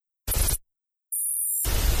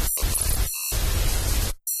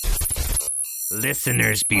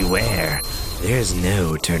Listeners beware, there's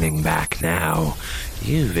no turning back now.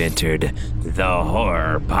 You've entered the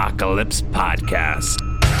Horror Apocalypse Podcast.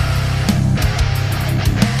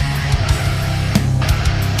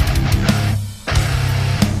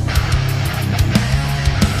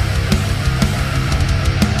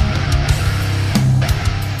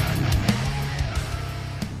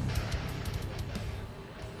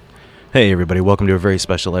 Hey everybody, welcome to a very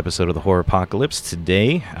special episode of the Horror Apocalypse.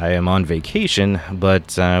 Today, I am on vacation,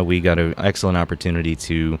 but we got an excellent opportunity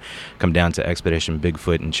to come down to Expedition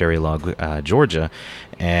Bigfoot in Cherry Log, Georgia,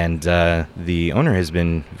 and the owner has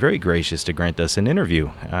been very gracious to grant us an interview.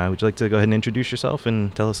 Would you like to go ahead and introduce yourself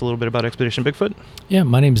and tell us a little bit about Expedition Bigfoot? Yeah,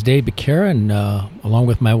 my name's Dave Bakara, and along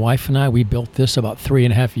with my wife and I, we built this about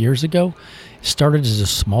 3.5 years ago. It started as a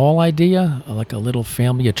small idea, like a little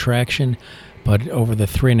family attraction. But over the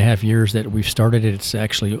 3.5 years that we've started it, it's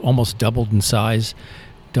actually almost doubled in size,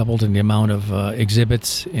 doubled in the amount of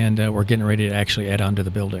exhibits, and we're getting ready to actually add on to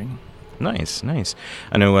the building. Nice.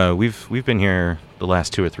 I know we've been here the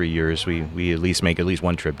last 2 or 3 years. We at least make at least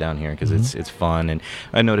one trip down here because it's fun, and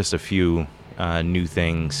I noticed a few new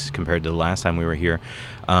things compared to the last time we were here.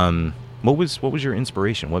 What was your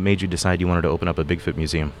inspiration? What made you decide you wanted to open up a Bigfoot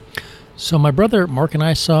museum? So my brother Mark and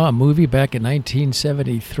I saw a movie back in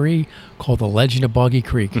 1973 called The Legend of Boggy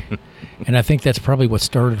Creek. And I think that's probably what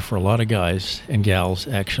started for a lot of guys and gals,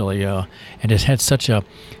 actually. And it had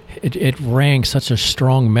it rang such a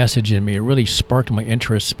strong message in me. It really sparked my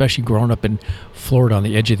interest, especially growing up in Florida on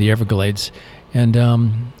the edge of the Everglades. And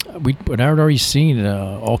I'd already seen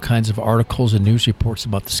all kinds of articles and news reports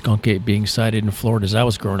about the skunk ape being sighted in Florida as I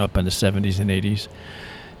was growing up in the 70s and 80s.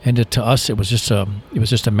 And to us, it was just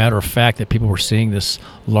a matter of fact that people were seeing this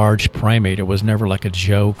large primate. It was never like a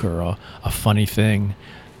joke or a funny thing.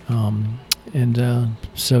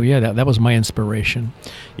 So that was my inspiration.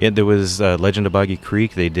 Yeah, there was Legend of Boggy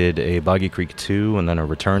Creek. They did a Boggy Creek 2 and then a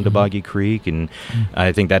Return to Boggy Creek. And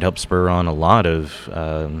I think that helped spur on a lot of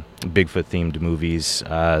Bigfoot-themed movies.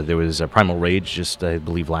 There was Primal Rage just, I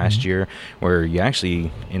believe, last year, where you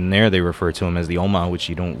actually, in there, they refer to him as the Oma, which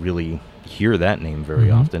you don't really hear that name very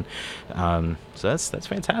often. So that's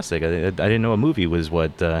fantastic. I didn't know a movie was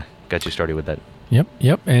what got you started with that.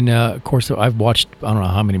 Yep. And, of course, I've watched, I don't know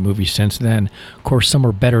how many movies since then. Of course, some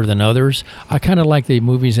are better than others. I kind of like the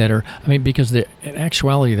movies that are, because in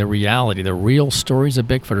actuality, the reality, the real stories of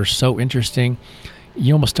Bigfoot are so interesting,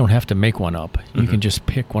 you almost don't have to make one up. You can just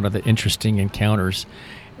pick one of the interesting encounters.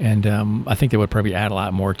 And I think they would probably add a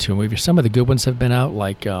lot more to a movie. Some of the good ones have been out,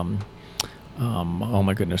 like, oh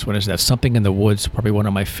my goodness, what is that? Something in the Woods, probably one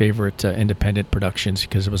of my favorite independent productions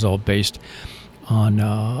because it was all based on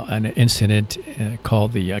an incident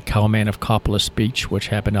called the Cowman of Coppola Beach, which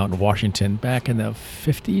happened out in Washington back in the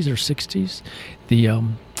 50s or 60s.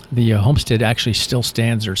 The homestead actually still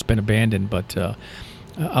stands there. It's been abandoned, but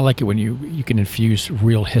I like it when you can infuse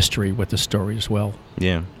real history with the story as well.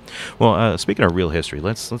 Yeah. Well, speaking of real history,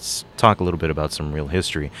 let's talk a little bit about some real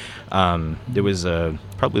history. There was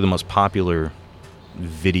probably the most popular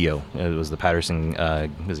video. It was the Patterson,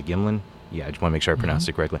 was it Gimlin? Yeah, I just want to make sure I pronounced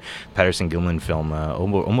it correctly. Patterson Gimlin film,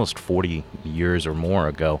 almost 40 years or more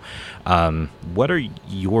ago. What are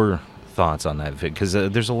your thoughts on that? Because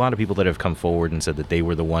there's a lot of people that have come forward and said that they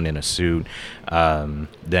were the one in a suit.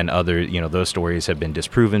 Then other, those stories have been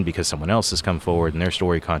disproven because someone else has come forward and their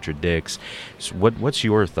story contradicts. So what's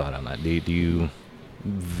your thought on that? Do you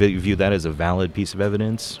view that as a valid piece of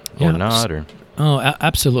evidence or not? Or? Oh,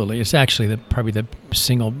 absolutely. It's actually probably the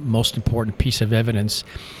single most important piece of evidence,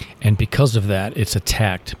 and because of that, it's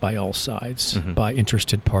attacked by all sides, by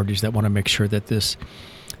interested parties that want to make sure that this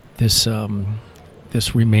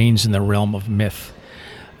remains in the realm of myth.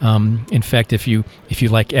 In fact, if you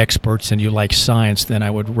like experts and you like science, then I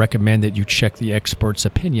would recommend that you check the expert's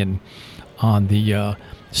opinion on the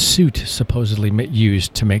suit supposedly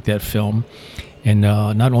used to make that film. And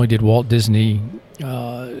not only did Walt Disney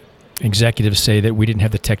executives say that we didn't have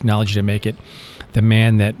the technology to make it, the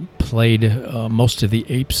man that played most of the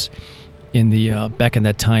apes in the back in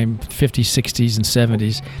that time, 50s, 60s, and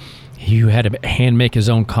 70s, he had to hand make his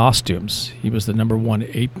own costumes. He was the number one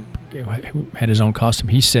ape who had his own costume.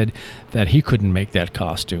 He said that he couldn't make that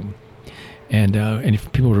costume. And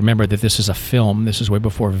if people remember that this is a film, this is way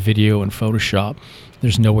before video and Photoshop,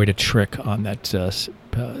 there's no way to trick on that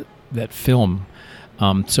film.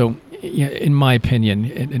 So, in my opinion,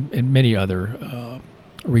 and many other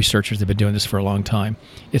researchers have been doing this for a long time,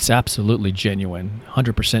 it's absolutely genuine,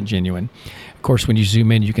 100% genuine. Of course, when you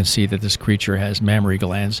zoom in, you can see that this creature has mammary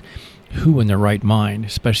glands. Who in their right mind,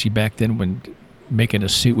 especially back then when making a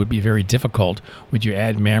suit would be very difficult, would you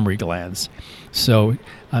add mammary glands? So,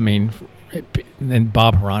 and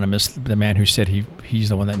Bob Hieronymus, the man who said he's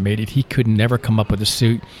the one that made it, he could never come up with a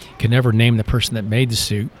suit, could never name the person that made the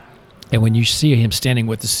suit. And when you see him standing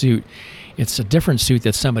with the suit, it's a different suit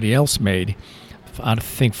that somebody else made, I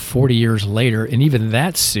think 40 years later, and even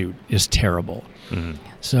that suit is terrible. Mm-hmm.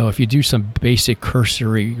 So if you do some basic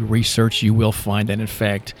cursory research, you will find that, in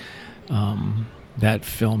fact, that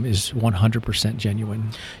film is 100% genuine.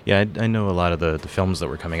 Yeah, I know a lot of the films that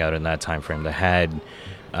were coming out in that time frame that had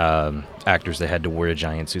actors that had to wear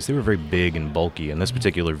giant suits. They were very big and bulky. In this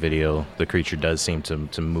particular video, the creature does seem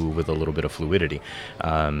to move with a little bit of fluidity,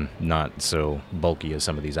 not so bulky as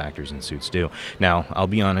some of these actors in suits do. Now, I'll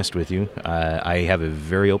be honest with you. I have a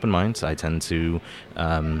very open mind. I tend to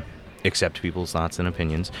accept people's thoughts and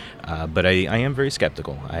opinions, but I am very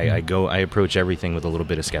skeptical. I approach everything with a little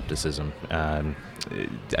bit of skepticism.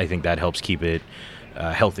 I think that helps keep it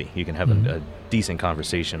healthy. You can have a decent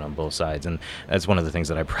conversation on both sides, and that's one of the things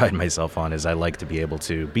that I pride myself on, is I like to be able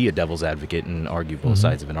to be a devil's advocate and argue both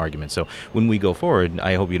sides of an argument. So when we go forward,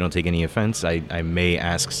 I hope you don't take any offense. I may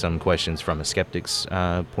ask some questions from a skeptic's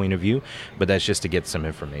point of view, but that's just to get some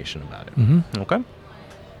information about it. Okay?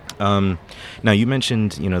 Now, you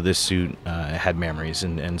mentioned, this suit had memories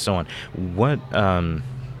and so on. What,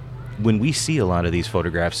 when we see a lot of these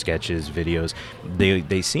photographs, sketches, videos,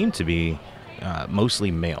 they seem to be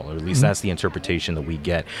mostly male, or at least that's the interpretation that we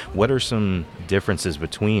get. What are some differences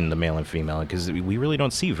between the male and female? Because we really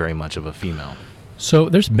don't see very much of a female. So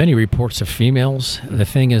there's many reports of females. The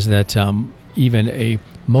thing is that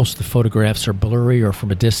most of the photographs are blurry or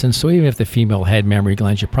from a distance, so even if the female had mammary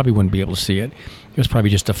glands, you probably wouldn't be able to see it. It was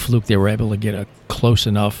probably just a fluke. They were able to get a close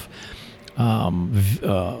enough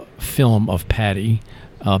film of Patty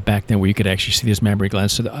back then where you could actually see these mammary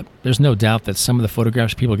glands. So there's no doubt that some of the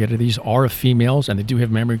photographs people get of these are of females, and they do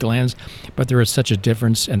have mammary glands, but there is such a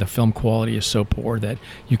difference, and the film quality is so poor that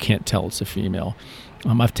you can't tell it's a female.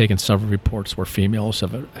 I've taken several reports where females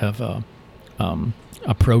have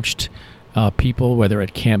approached people, whether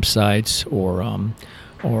at campsites or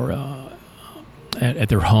at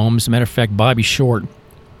their homes. As a matter of fact, Bobby Short,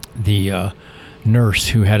 the nurse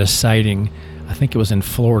who had a sighting, I think it was in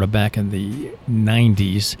Florida back in the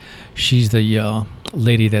 90s. She's the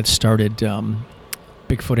lady that started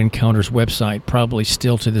Bigfoot Encounters website, probably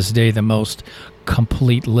still to this day the most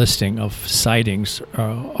complete listing of sightings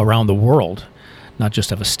around the world, not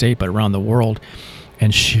just of a state, but around the world.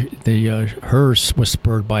 And hers was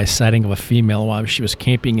spurred by a sighting of a female while she was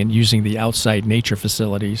camping and using the outside nature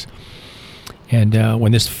facilities. And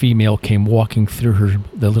when this female came walking through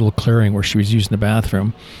the little clearing where she was using the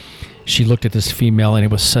bathroom, she looked at this female, and it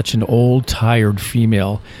was such an old, tired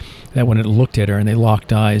female that when it looked at her and they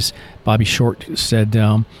locked eyes, Bobby Short said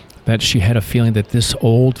that she had a feeling that this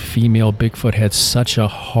old female Bigfoot had such a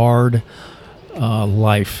hard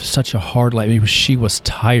life. She was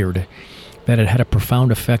tired, that it had a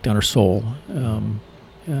profound effect on her soul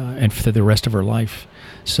and for the rest of her life.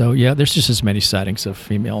 So, yeah, there's just as many sightings of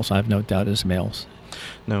females, I have no doubt, as males.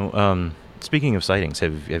 Now, speaking of sightings,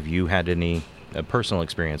 have you had any personal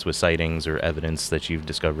experience with sightings or evidence that you've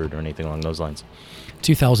discovered or anything along those lines?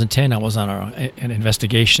 2010, I was on an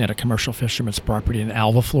investigation at a commercial fisherman's property in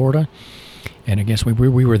Alva, Florida. And I guess we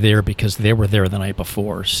were there because they were there the night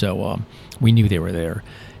before, so we knew they were there.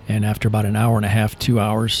 And after about an hour and a half, 2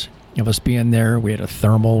 hours of us being there, we had a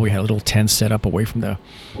thermal. We had a little tent set up away from the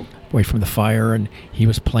fire, and he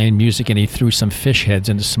was playing music, and he threw some fish heads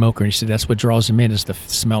in the smoker, and he said that's what draws him in, is the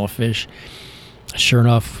smell of fish. Sure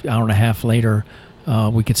enough, an hour and a half later,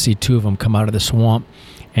 we could see two of them come out of the swamp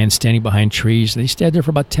and standing behind trees. They stayed there for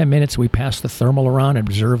about 10 minutes. We passed the thermal around and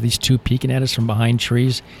observed these two peeking at us from behind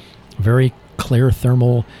trees. Very clear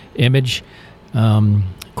thermal image. Of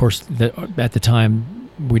course, at the time,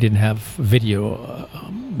 we didn't have video.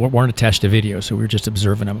 Weren't attached to video, so we were just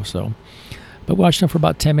observing them. But we watched them for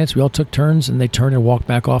about 10 minutes. We all took turns, and they turned and walked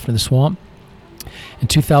back off into the swamp. In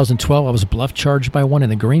 2012, I was bluff charged by one in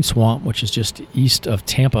the Green Swamp, which is just east of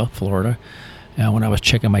Tampa, Florida. When I was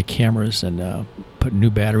checking my cameras and putting new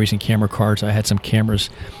batteries in camera cards, I had some cameras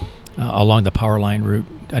along the power line route.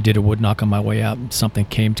 I did a wood knock on my way out, and something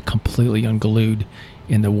came completely unglued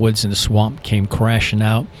in the woods in the swamp, came crashing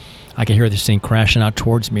out. I could hear this thing crashing out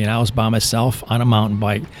towards me, and I was by myself on a mountain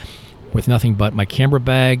bike with nothing but my camera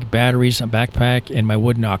bag, batteries, a backpack, and my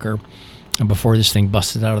wood knocker. And before this thing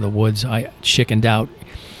busted out of the woods, I chickened out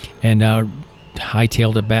and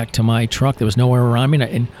hightailed it back to my truck. There was nowhere around me.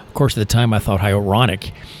 And of course, at the time, I thought how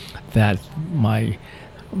ironic that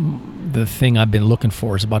the thing I've been looking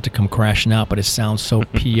for is about to come crashing out. But it sounds so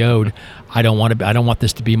PO'd. I don't want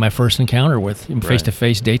this to be my first encounter with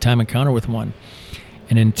face-to-face daytime encounter with one.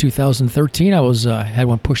 And in 2013, I was had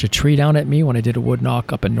one push a tree down at me when I did a wood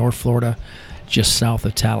knock up in North Florida, just south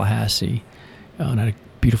of Tallahassee. On a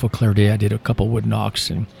beautiful clear day, I did a couple wood knocks,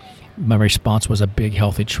 and my response was a big,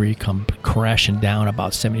 healthy tree come crashing down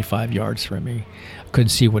about 75 yards from me. I couldn't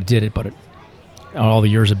see what did it, but all the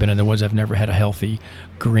years I've been in the woods, I've never had a healthy,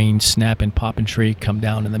 green, snapping, popping tree come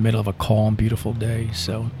down in the middle of a calm, beautiful day.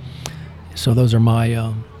 So those are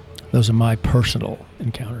my personal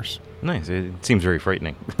encounters. Nice. It seems very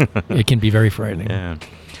frightening. It can be very frightening. Yeah.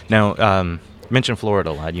 Now, you mentioned Florida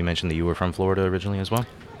a lot. You mentioned that you were from Florida originally as well?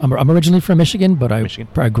 I'm originally from Michigan, but I Michigan?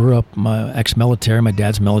 grew up my ex-military, my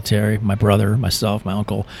dad's military, my brother, myself, my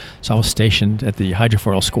uncle. So I was stationed at the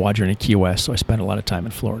hydrofoil squadron in Key West, so I spent a lot of time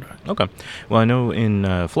in Florida. Okay. Well, I know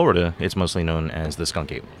in Florida, it's mostly known as the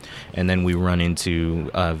skunk ape. And then we run into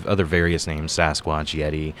other various names, Sasquatch,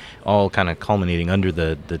 Yeti, all kind of culminating under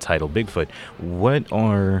the title Bigfoot.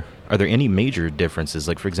 Are there any major differences?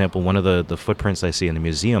 Like, for example, one of the footprints I see in the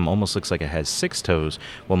museum almost looks like it has 6 toes,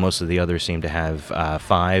 while most of the others seem to have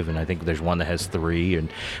 5, and I think there's one that has 3. And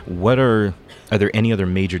are there any other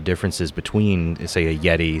major differences between, say, a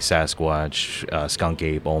Yeti, Sasquatch, skunk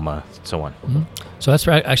ape, Oma, so on? Mm-hmm. So that's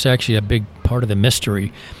actually a big part of the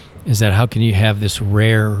mystery, is that how can you have this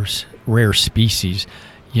rare species,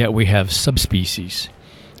 yet we have subspecies?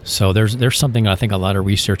 So there's something I think a lot of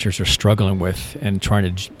researchers are struggling with and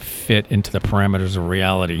trying to fit into the parameters of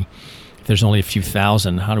reality. If there's only a few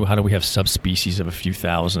thousand, how do we have subspecies of a few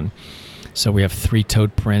thousand? So we have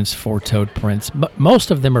 3-toed prints, 4-toed prints. Most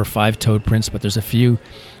of them are 5-toed prints, but there's a few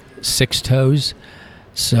 6 toes.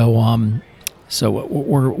 So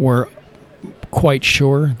we're quite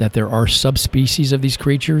sure that there are subspecies of these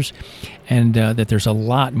creatures, and that there's a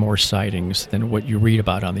lot more sightings than what you read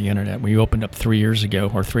about on the internet. When you opened up 3 years ago,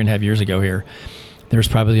 or 3.5 years ago here, there's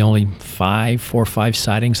probably only 4 or 5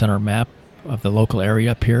 sightings on our map of the local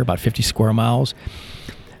area up here, about 50 square miles.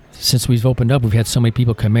 Since we've opened up, we've had so many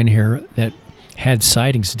people come in here that had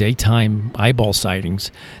sightings, daytime eyeball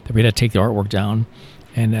sightings, that we had to take the artwork down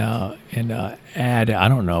and add, I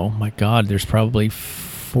don't know, my God, there's probably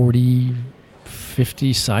 40,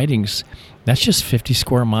 50 sightings. That's just 50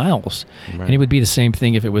 square miles. Right. And it would be the same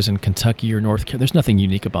thing if it was in Kentucky or North Carolina. There's nothing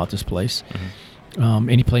unique about this place. Mm-hmm.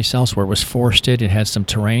 Any place else where it was forested, it had some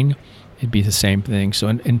terrain, it'd be the same thing. So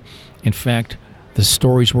in fact, the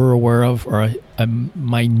stories we're aware of are a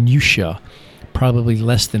minutia, probably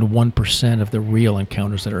less than 1% of the real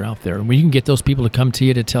encounters that are out there. And when you can get those people to come to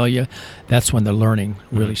you to tell you, that's when the learning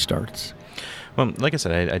really starts. Well, like I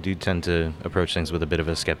said, I do tend to approach things with a bit of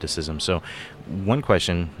a skepticism. So one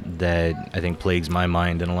question that I think plagues my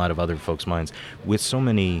mind and a lot of other folks' minds, with so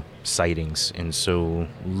many sightings and so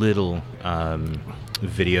little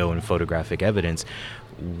video and photographic evidence,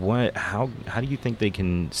 how do you think they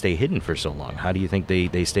can stay hidden for so long? How do you think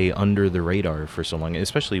they stay under the radar for so long,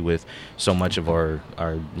 especially with so much of our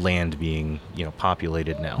land being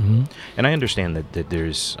populated now? Mm-hmm. And I understand that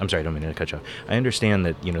there's, I'm sorry, I don't mean to cut you off. I understand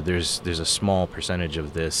that there's a small percentage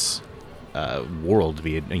of this world,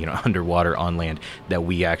 be it underwater, on land, that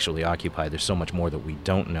we actually occupy. There's so much more that we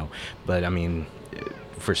don't know. But I mean,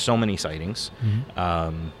 for so many sightings,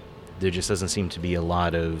 mm-hmm. There just doesn't seem to be a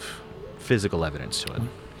lot of physical evidence to it.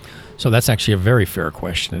 So that's actually a very fair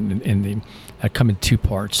question, I come in 2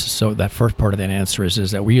 parts. So that first part of that answer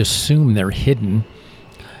is that we assume they're hidden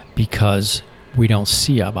because we don't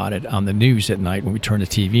see about it on the news at night when we turn the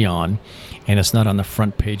TV on, and it's not on the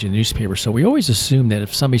front page of the newspaper. So we always assume that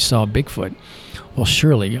if somebody saw Bigfoot, well,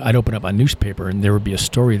 surely I'd open up a newspaper and there would be a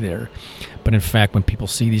story there. But in fact, when people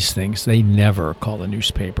see these things, they never call the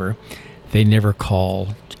newspaper. They never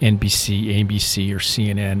call NBC, ABC, or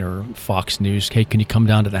CNN, or Fox News. Hey, can you come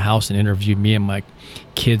down to the house and interview me and my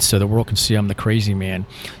kids so the world can see I'm the crazy man?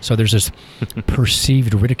 So there's this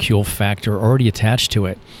perceived ridicule factor already attached to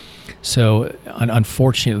it. So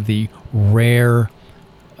unfortunately, the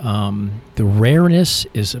rareness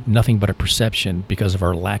is nothing but a perception because of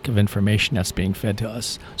our lack of information that's being fed to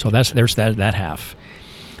us. So there's that half.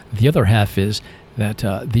 The other half is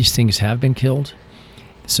that these things have been killed.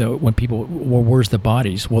 So when people, well, where's the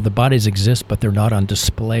bodies? Well, the bodies exist, but they're not on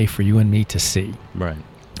display for you and me to see. Right.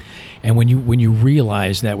 And when you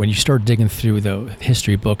realize that, when you start digging through the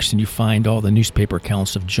history books and you find all the newspaper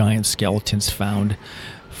accounts of giant skeletons found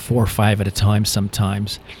 4 or 5 at a time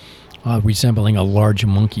sometimes, resembling a large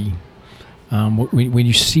monkey. When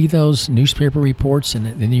you see those newspaper reports and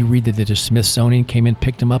then you read that the Smithsonian came in,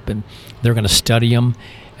 picked them up, and they're going to study them,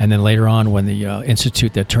 and then later on when the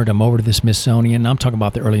institute that turned them over to the Smithsonian, I'm talking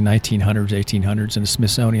about the early 1900s, 1800s, and the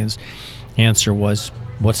Smithsonian's answer was,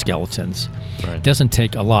 what skeletons. Right. It doesn't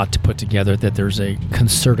take a lot to put together that there's a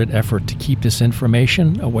concerted effort to keep this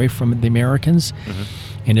information away from the Americans. Mm-hmm.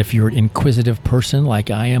 And if you're an inquisitive person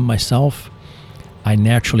like I am myself, I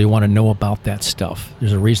naturally want to know about that stuff.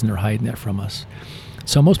 There's a reason they're hiding that from us.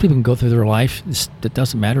 So most people can go through their life. It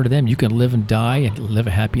doesn't matter to them. You can live and die and live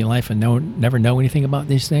a happy life and never know anything about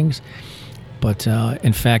these things. But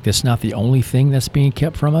in fact, it's not the only thing that's being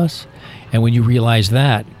kept from us. And when you realize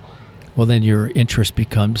that, well, then your interest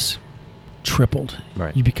becomes tripled.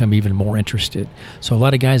 Right. You become even more interested. So a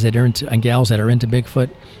lot of guys that are into, and gals that are into Bigfoot,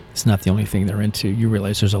 it's not the only thing they're into. You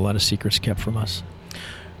realize there's a lot of secrets kept from us.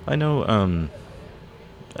 I know,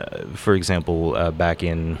 for example, back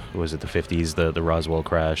in, was it the 50s, the Roswell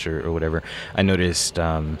crash or whatever, I noticed,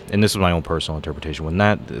 and this is my own personal interpretation,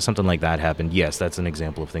 when something like that happened, yes, that's an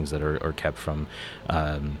example of things that are kept from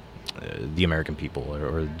the American people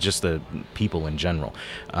or just the people in general.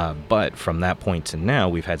 But from that point to now,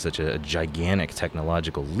 we've had such a gigantic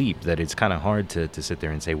technological leap that it's kind of hard to sit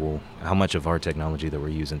there and say, well, how much of our technology that we're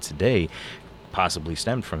using today possibly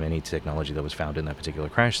stemmed from any technology that was found in that particular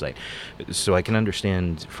crash site. So I can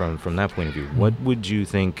understand from that point of view. What would you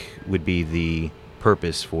think would be the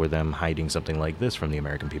purpose for them hiding something like this from the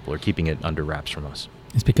American people or keeping it under wraps from us?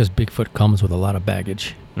 It's because Bigfoot comes with a lot of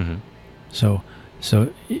baggage. Mm-hmm. So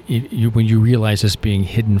when you realize it's being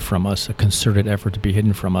hidden from us, a concerted effort to be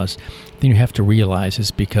hidden from us, then you have to realize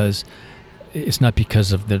it's not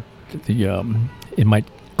because of it might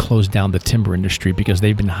close down the timber industry, because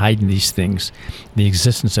they've been hiding these things, the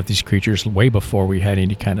existence of these creatures, way before we had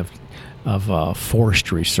any kind of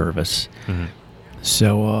forestry service. Mm-hmm.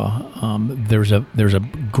 So there's a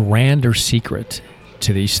grander secret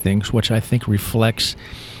to these things, which I think reflects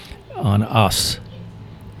on us.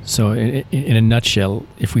 So in a nutshell,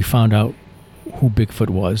 if we found out who Bigfoot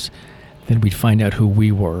was, then we'd find out who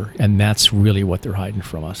we were, and that's really what they're hiding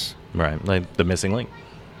from us. Right, like the missing link.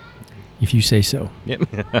 If you say so. Yep,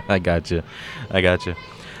 I got you.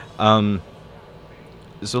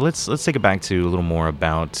 So let's take it back to a little more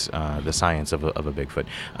about the science of a Bigfoot.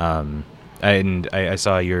 And I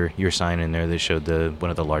saw your sign in there that showed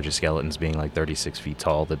one of the largest skeletons being like 36 feet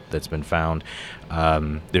tall that's been found.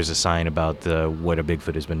 There's a sign about what a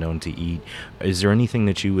Bigfoot has been known to eat. Is there anything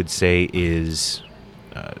that you would say is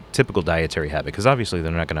typical dietary habit? Because obviously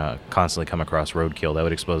they're not going to constantly come across roadkill. That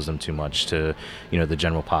would expose them too much to the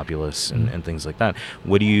general populace and things like that.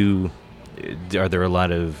 Are there a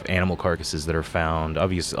lot of animal carcasses that are found?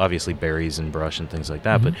 Obviously berries and brush and things like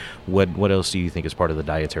that. Mm-hmm. But what else do you think is part of the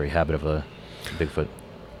dietary habit of a Bigfoot?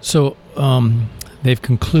 So they've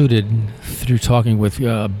concluded through talking with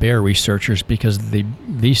bear researchers, because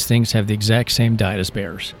these things have the exact same diet as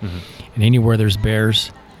bears. Mm-hmm. And anywhere there's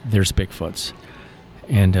bears, there's Bigfoots.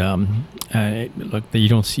 And look, you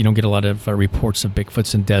don't get a lot of reports of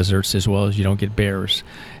Bigfoots in deserts, as well as you don't get bears.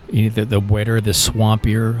 The wetter, the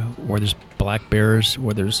swampier, where there's black bears,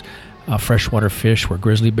 where there's freshwater fish, where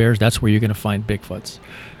grizzly bears, that's where you're going to find Bigfoots.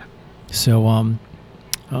 So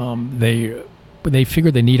they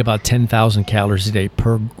figure they need about 10,000 calories a day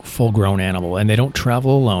per full-grown animal, and they don't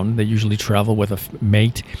travel alone. They usually travel with a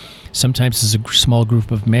mate. Sometimes it's a small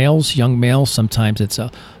group of males, young males. Sometimes it's a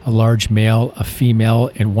large male, a female,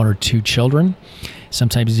 and one or two children.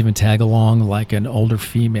 Sometimes even tag along like an older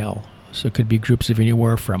female. So it could be groups of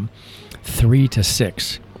anywhere from 3 to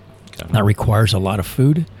 6. Okay. That requires a lot of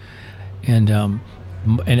food. And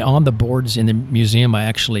on the boards in the museum, I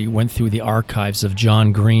actually went through the archives of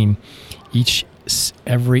John Green,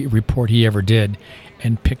 every report he ever did,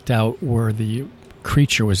 and picked out where the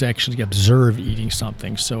creature was actually observed eating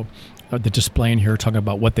something. So the display in here talking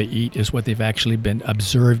about what they eat is what they've actually been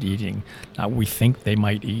observed eating. Not what we think they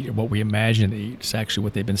might eat or what we imagine they eat. It's actually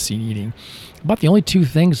what they've been seen eating. About the only two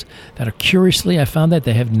things that are curiously I found that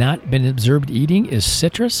they have not been observed eating is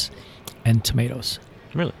citrus and tomatoes.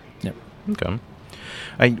 Really? Yep. Okay.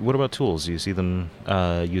 What about tools? Do you see them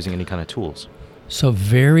using any kind of tools? So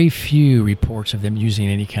very few reports of them using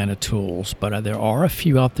any kind of tools, but there are a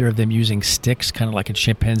few out there of them using sticks, kind of like a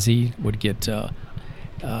chimpanzee would get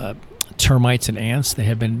termites and ants. There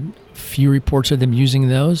have been few reports of them using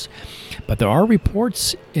those, but there are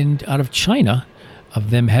reports out of China of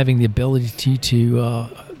them having the ability to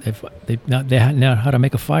they know how to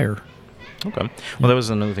make a fire. Okay. Well, that was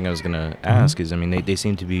another thing I was going to ask. Is, I mean, they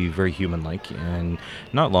seem to be very human-like, and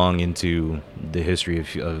not long into the history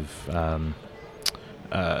of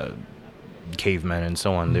cavemen and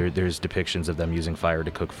so on, there's depictions of them using fire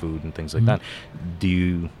to cook food and things like that.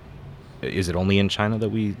 Is it only in China that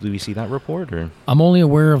we see that report, or? I'm only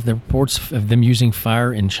aware of the reports of them using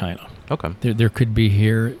fire in China. Okay. There could be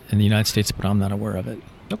here in the United States, but I'm not aware of it.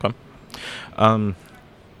 Okay.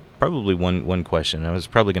 probably one question. I was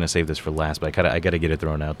probably going to save this for last, but I got to get it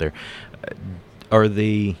thrown out there. Are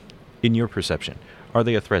they, in your perception, are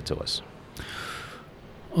they a threat to us?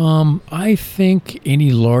 I think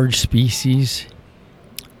any large species,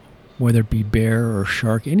 whether it be bear or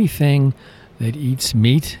shark, anything that eats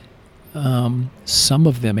meat, some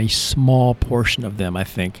of them, a small portion of them, I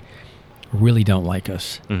think, really don't like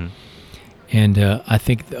us. Mm-hmm. And I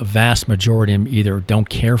think a vast majority of them either don't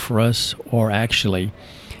care for us or actually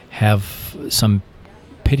have some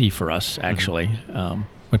pity for us, actually. Mm-hmm.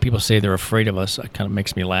 When people say they're afraid of us, it kind of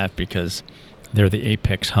makes me laugh because they're the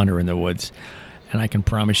apex hunter in the woods. And I can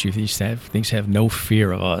promise you these things have no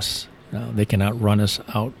fear of us. They can outrun us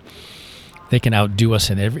out. They can outdo us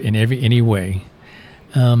in any way.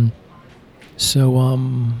 Well,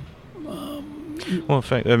 in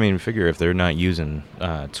fact, I mean, figure if they're not using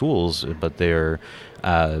tools, but they're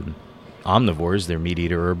omnivores, they're meat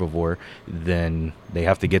eater, herbivore, then they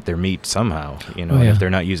have to get their meat somehow. And if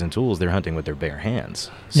they're not using tools, they're hunting with their bare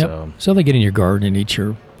hands. Yep. So they get in your garden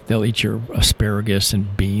and they'll eat your asparagus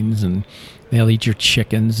and beans, and they'll eat your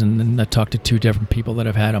chickens. And then I talked to 2 different people that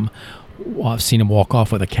have had them. I've seen them walk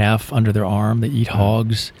off with a calf under their arm. They eat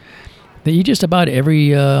hogs. They eat just about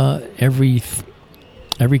every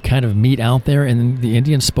kind of meat out there, and the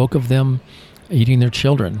Indians spoke of them eating their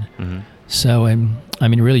children. Mm-hmm. So, I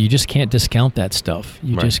mean, really, you just can't discount that stuff.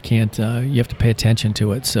 You just can't. You have to pay attention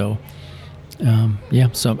to it. So,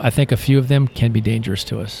 so I think a few of them can be dangerous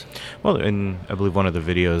to us. Well, and I believe one of the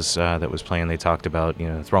videos that was playing, they talked about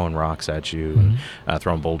throwing rocks at you, Mm-hmm. and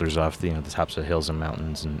throwing boulders off the tops of hills and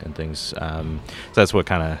mountains and things. So that's what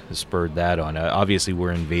kind of spurred that on. Obviously,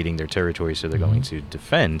 we're invading their territory, so they're Mm-hmm. going to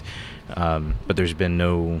defend. But there's been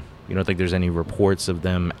no. You don't think there's any reports of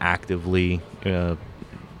them actively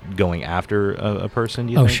going after a person?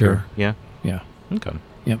 Do you think? Sure. Or, yeah. Okay.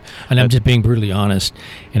 Yep. And I'm just being brutally honest,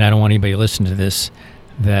 and I don't want anybody to listen to this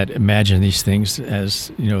that imagine these things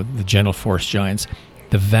as, the gentle forest giants.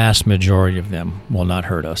 The vast majority of them will not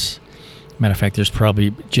hurt us. Matter of fact, there's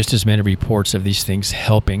probably just as many reports of these things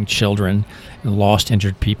helping children and lost,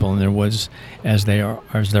 injured people in their woods as there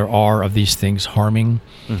are of these things harming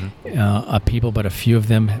people. But a few of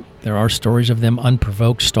them, there are stories of them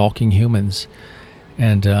unprovoked stalking humans.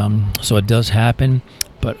 And so it does happen.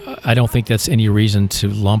 But I don't think that's any reason to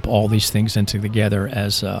lump all these things into together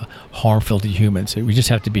as harmful to humans. We just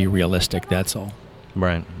have to be realistic, that's all.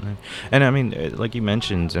 Right. And I mean, like you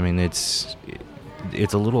mentioned, I mean, it's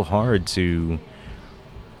a little hard to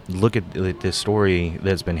look at this story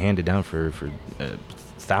that's been handed down for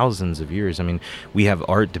thousands of years. I mean, we have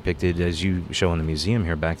art depicted, as you show in the museum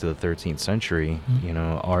here, back to the 13th century,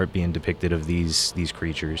 art being depicted of these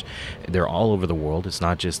creatures. They're all over the world. It's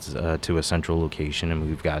not just to a central location. I mean,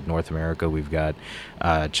 we've got North America, we've got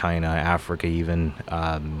China, Africa, even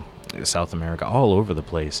South America, all over the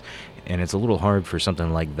place. And it's a little hard for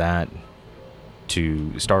something like that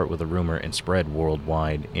to start with a rumor and spread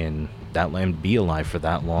worldwide in that land, be alive for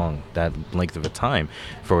that long, that length of a time,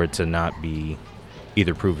 for it to not be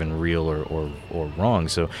either proven real or wrong.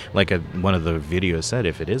 So like one of the videos said,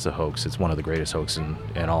 if it is a hoax, it's one of the greatest hoaxes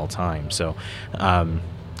in all time. So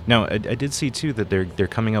now I did see too that they're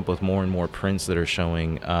coming up with more and more prints that are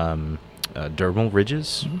showing dermal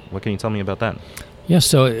ridges. Mm-hmm. What can you tell me about that? Yeah,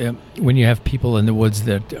 so when you have people in the woods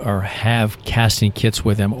that have casting kits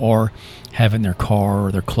with them or have in their car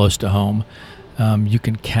or they're close to home, you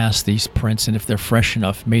can cast these prints, and if they're fresh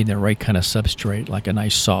enough, made in the right kind of substrate, like a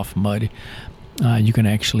nice soft mud, you can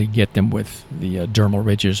actually get them with the dermal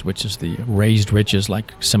ridges, which is the raised ridges,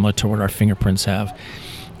 like similar to what our fingerprints have.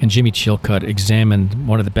 And Jimmy Chilcutt examined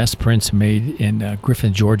one of the best prints made in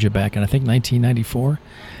Griffin, Georgia, back in, I think, 1994.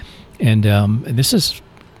 And this is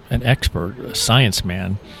an expert, a science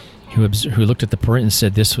man, who looked at the print and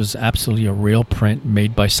said this was absolutely a real print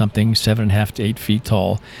made by something 7.5 to 8 feet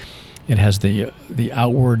tall. It has the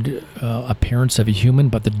outward appearance of a human,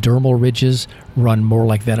 but the dermal ridges run more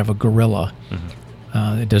like that of a gorilla.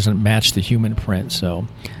 Mm-hmm. It doesn't match the human print. So,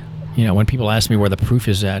 when people ask me where the proof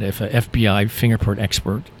is at, if an FBI fingerprint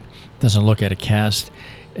expert doesn't look at a cast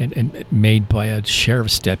and made by a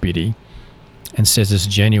sheriff's deputy and says it's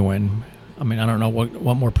genuine, I mean, I don't know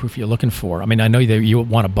what more proof you're looking for. I mean, I know that you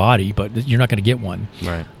want a body, but you're not going to get one.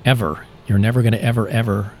 Right. Ever. You're never going to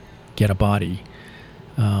ever get a body.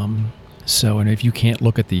 And if you can't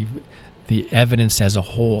look at the evidence as a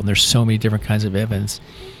whole, and there's so many different kinds of evidence,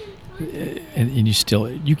 and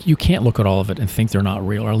you can't look at all of it and think they're not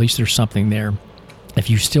real, or at least there's something there. If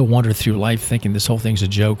you still wander through life thinking this whole thing's a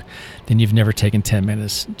joke, then you've never taken 10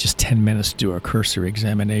 minutes to do a cursory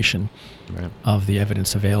examination of the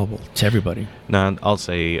evidence available to everybody. Now, I'll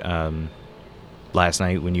say, last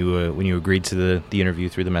night when you agreed to the interview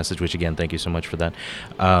through the message, which again, thank you so much for that.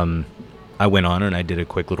 I went on and I did a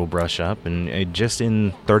quick little brush up, and just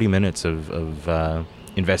in 30 minutes of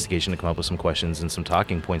investigation to come up with some questions and some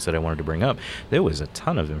talking points that I wanted to bring up, there was a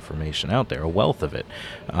ton of information out there, a wealth of it.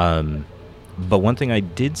 But one thing I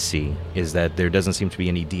did see is that there doesn't seem to be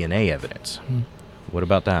any DNA evidence. What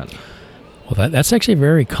about that? Well, that's actually a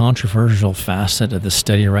very controversial facet of the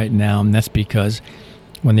study right now, and that's because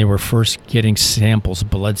when they were first getting samples,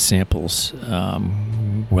 blood samples,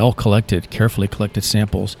 well collected, carefully collected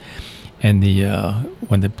samples, and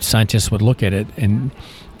when the scientists would look at it and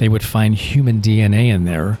they would find human DNA in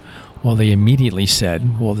there, well, they immediately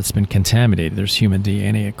said, well, it's been contaminated. There's human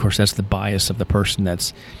DNA. Of course, that's the bias of the person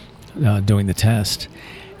that's doing the test.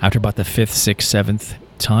 After about the 5th, 6th, 7th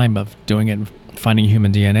time of doing it and finding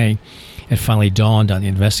human DNA, it finally dawned on the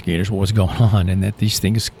investigators what was going on, and that these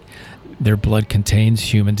things, their blood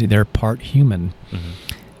contains human, they're part human.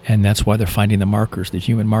 And that's why they're finding the markers, the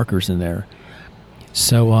human markers in there.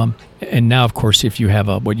 So, and now, of course, if you have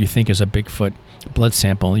what you think is a Bigfoot blood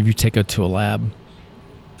sample, if you take it to a lab,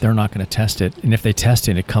 they're not going to test it. And if they test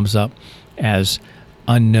it, it comes up as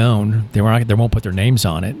unknown. They won't put their names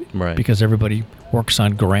on it, right? Because everybody works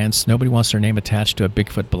on grants. Nobody wants their name attached to a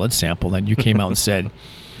Bigfoot blood sample. And you came out and said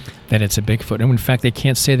that it's a Bigfoot. And in fact, they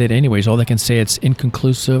can't say that anyways. All they can say it's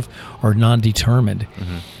inconclusive or non-determined.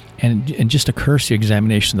 And just a cursory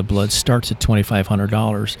examination of the blood starts at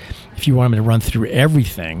 $2,500. If you want them to run through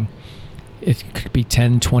everything, it could be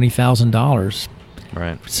 $10,000, $20,000.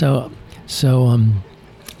 Right. So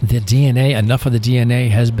the DNA, enough of the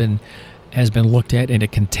DNA has been looked at, and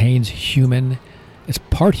it contains human. It's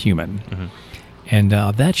part human, and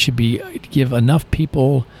that should give enough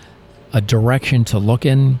people a direction to look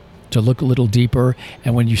in, to look a little deeper.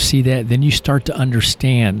 And when you see that, then you start to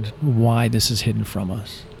understand why this is hidden from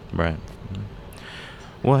us. Right.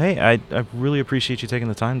 Well, hey, I really appreciate you taking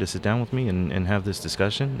the time to sit down with me and have this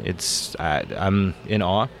discussion. I'm in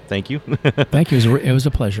awe. Thank you. Thank you. It was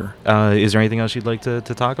a pleasure. Is there anything else you'd like to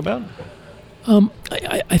talk about?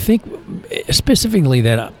 I think specifically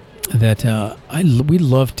that we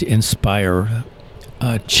love to inspire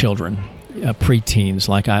children, preteens,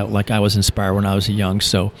 like I was inspired when I was young.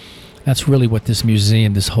 So that's really what this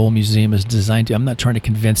whole museum is designed to. I'm not trying to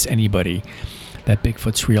convince anybody that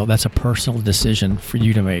Bigfoot's real. That's a personal decision for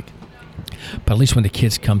you to make. But at least when the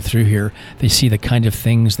kids come through here, they see the kind of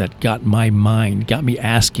things that got me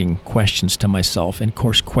asking questions to myself, and of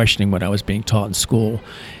course questioning what I was being taught in school.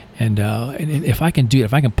 And if I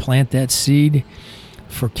can plant that seed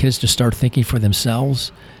for kids to start thinking for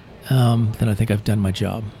themselves, then I think I've done my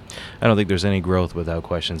job. I don't think there's any growth without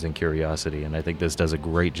questions and curiosity, and I think this does a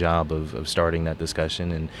great job of starting that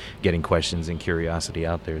discussion and getting questions and curiosity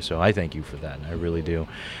out there. So I thank you for that. I really do.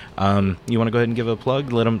 You want to go ahead and give a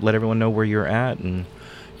plug? Let everyone know where you're at. And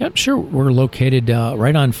Yep, sure. We're located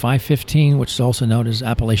right on 515, which is also known as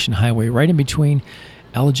Appalachian Highway, right in between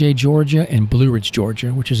LJ, Georgia, and Blue Ridge,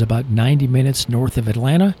 Georgia, which is about 90 minutes north of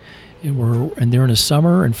Atlanta. And during the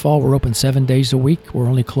summer and fall, we're open 7 days a week. We're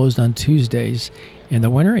only closed on Tuesdays in the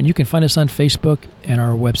winter. And you can find us on Facebook and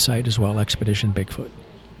our website as well, Expedition Bigfoot.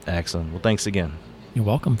 Excellent. Well, thanks again. You're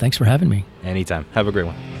welcome. Thanks for having me. Anytime. Have a great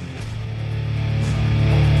one.